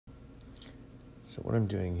So what I'm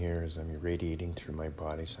doing here is I'm irradiating through my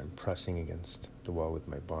body, so I'm pressing against the wall with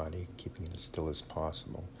my body, keeping it as still as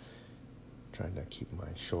possible, trying to keep my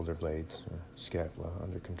shoulder blades or scapula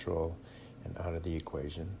under control and out of the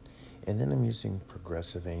equation. And then I'm using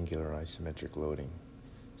progressive angular isometric loading.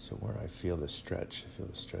 So where I feel the stretch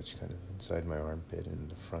kind of inside my armpit and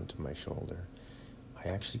the front of my shoulder, I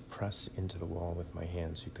actually press into the wall with my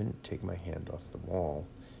hands. You couldn't take my hand off the wall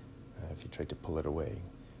if you tried to pull it away.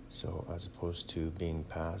 So as opposed to being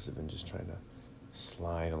passive and just trying to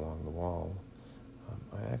slide along the wall,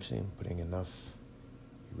 I actually am putting enough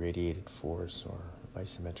irradiated force or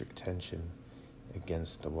isometric tension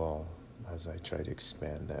against the wall as I try to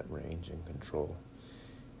expand that range and control.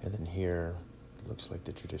 And then here, it looks like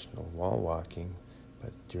the traditional wall walking,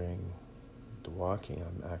 but during the walking,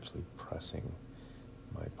 I'm actually pressing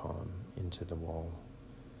my palm into the wall.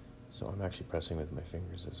 So I'm actually pressing with my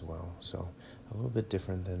fingers as well. So a little bit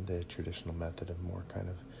different than the traditional method of more kind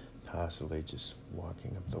of passively just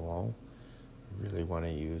walking up the wall. I really want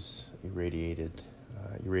to use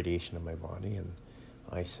irradiation of my body and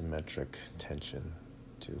isometric tension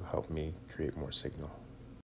to help me create more signal.